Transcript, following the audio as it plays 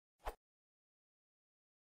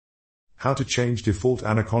How to change default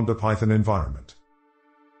Anaconda Python environment.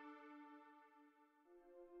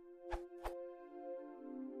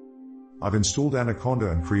 I've installed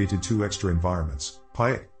Anaconda and created two extra environments,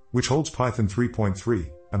 Py, which holds Python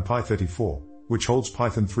 3.3, and Py34, which holds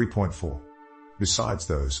Python 3.4. Besides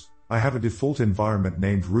those, I have a default environment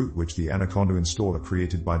named root which the Anaconda installer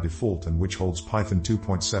created by default and which holds Python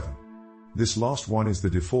 2.7. This last one is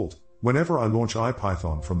the default. Whenever I launch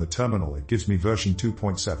IPython from the terminal, it gives me version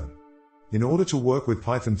 2.7. In order to work with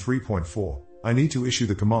Python 3.4, I need to issue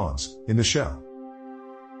the commands in the shell.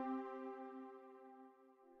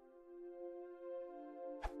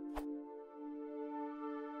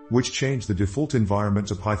 Which change the default environment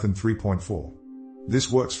to Python 3.4. This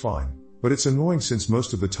works fine, but it's annoying since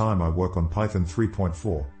most of the time I work on Python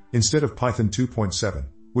 3.4, instead of Python 2.7,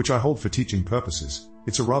 which I hold for teaching purposes.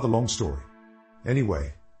 It's a rather long story.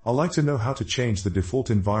 Anyway, I'd like to know how to change the default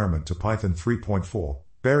environment to Python 3.4,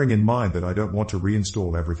 bearing in mind that I don't want to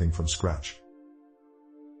reinstall everything from scratch.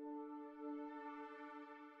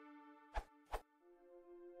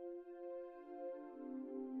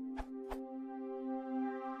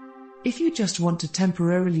 If you just want to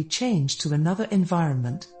temporarily change to another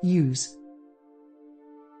environment, use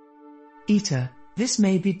eta. This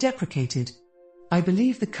may be deprecated. I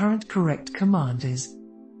believe the current correct command is.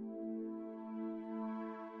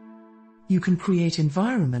 You can create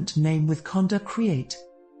environment name with conda create.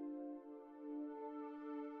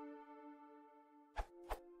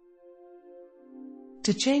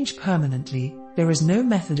 To change permanently, there is no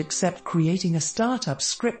method except creating a startup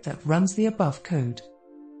script that runs the above code.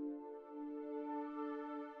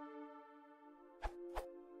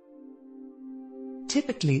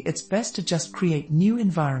 Typically, it's best to just create new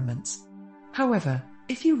environments. However,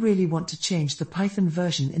 if you really want to change the Python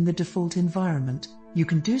version in the default environment, you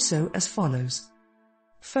can do so as follows.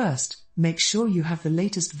 First, make sure you have the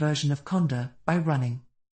latest version of conda by running.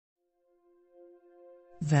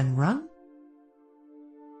 Then run.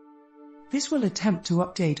 This will attempt to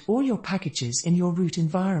update all your packages in your root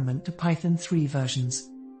environment to Python 3 versions.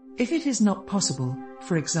 If it is not possible,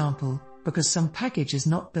 for example, because some package is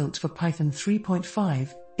not built for Python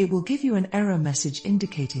 3.5, it will give you an error message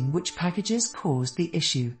indicating which packages caused the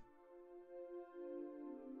issue.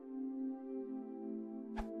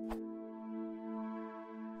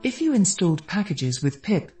 If you installed packages with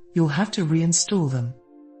pip, you'll have to reinstall them.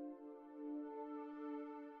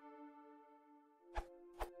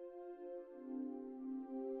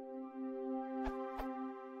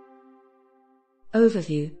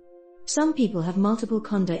 Overview. Some people have multiple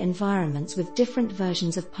conda environments with different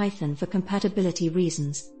versions of Python for compatibility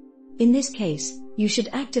reasons. In this case, you should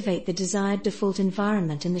activate the desired default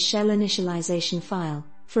environment in the shell initialization file,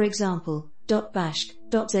 for example, .bash.zshrc.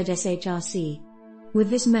 With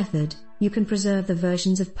this method, you can preserve the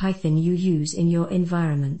versions of Python you use in your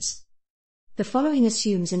environments. The following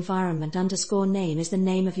assumes environment underscore name is the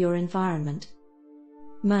name of your environment.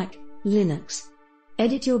 Mac, Linux.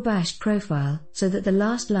 Edit your bash profile so that the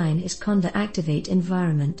last line is conda activate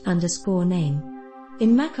environment underscore name.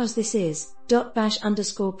 In macOS this is .bash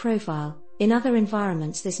underscore profile, in other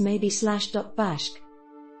environments this may be /.bash.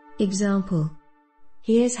 Example.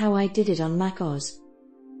 Here's how I did it on macOS.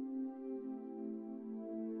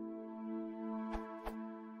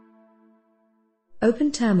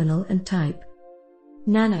 Open terminal and type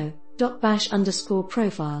nano.bash underscore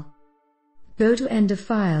profile. Go to end of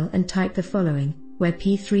file and type the following, where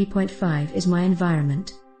p3.5 is my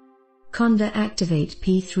environment. Conda activate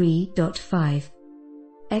p3.5.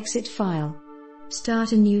 Exit file.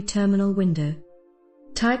 Start a new terminal window.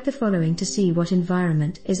 Type the following to see what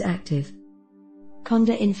environment is active.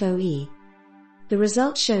 Conda info e. The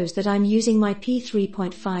result shows that I'm using my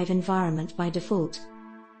p3.5 environment by default.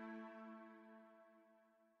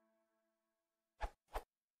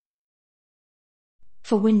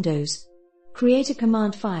 For Windows, create a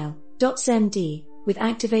command file, .cmd, with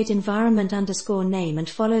activate environment underscore name and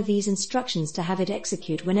follow these instructions to have it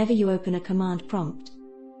execute whenever you open a command prompt.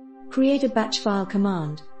 Create a batch file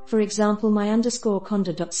command, for example my underscore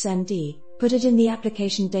conda.cmd, put it in the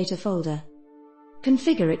application data folder.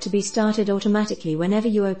 Configure it to be started automatically whenever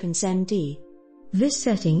you open cmd. This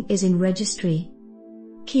setting is in registry.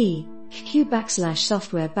 Key,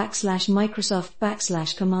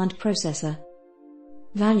 q/software/Microsoft/command processor.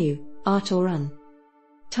 Value, art or run.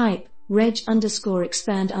 Type,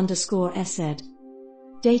 reg_expand_sed.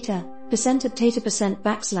 Data,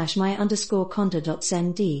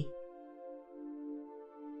 %@data%\my_conda.cmd.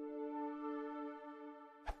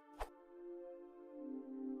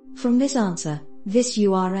 From this answer, this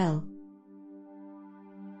URL.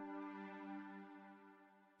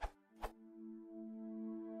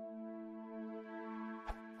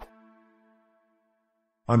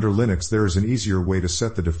 Under Linux there is an easier way to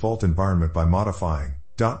set the default environment by modifying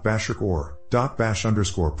 .bash or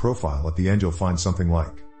 .bash_profile. At the end you'll find something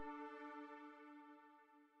like.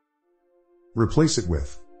 Replace it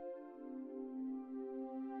with.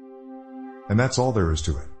 And that's all there is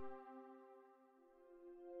to it.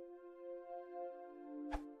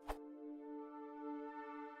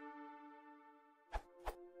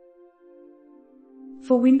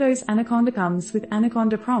 For Windows, Anaconda comes with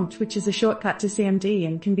Anaconda prompt, which is a shortcut to CMD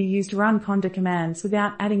and can be used to run conda commands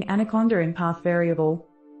without adding Anaconda in path variable.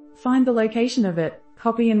 Find the location of it,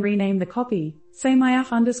 copy and rename the copy, say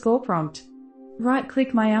myaf_prompt.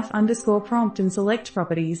 Right-click myaf_prompt and select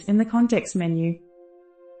Properties in the context menu.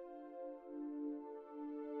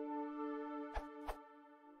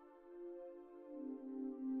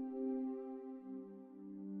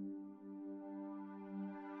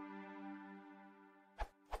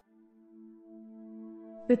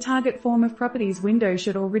 The target form of properties window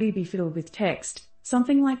should already be filled with text,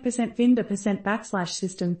 something like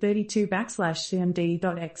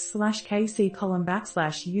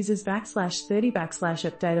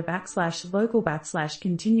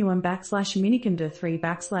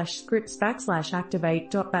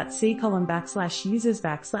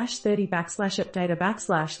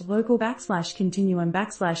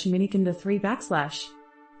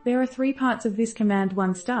There are three parts of this command: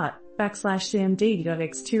 1 start,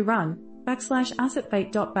 /cmd.x 2 run,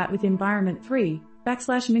 /assetfate.bat with environment 3,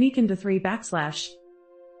 /miniconda3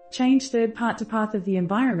 /. Change third part to path of the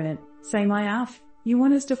environment, say myaf, you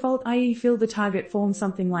want as default, i.e. fill the target form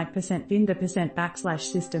something like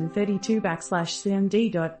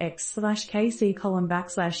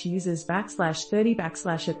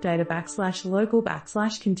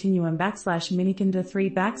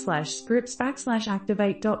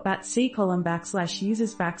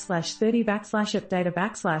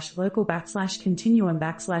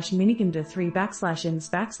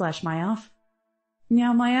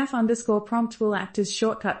will act as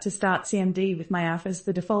shortcut to start CMD with myaf as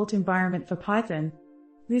the default environment for Python.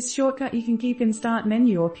 This shortcut you can keep in Start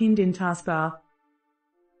menu or pinned in taskbar.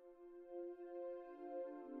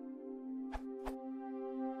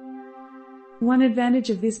 One advantage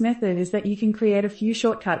of this method is that you can create a few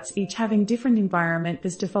shortcuts, each having different environment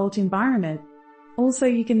as default environment. Also,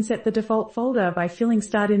 you can set the default folder by filling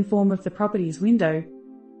Start in form of the Properties window.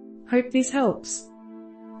 Hope this helps.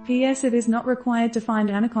 PS, it is not required to find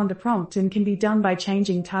Anaconda prompt and can be done by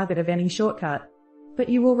changing target of any shortcut. But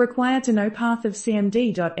you will require to know path of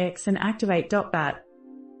cmd.x and activate.bat.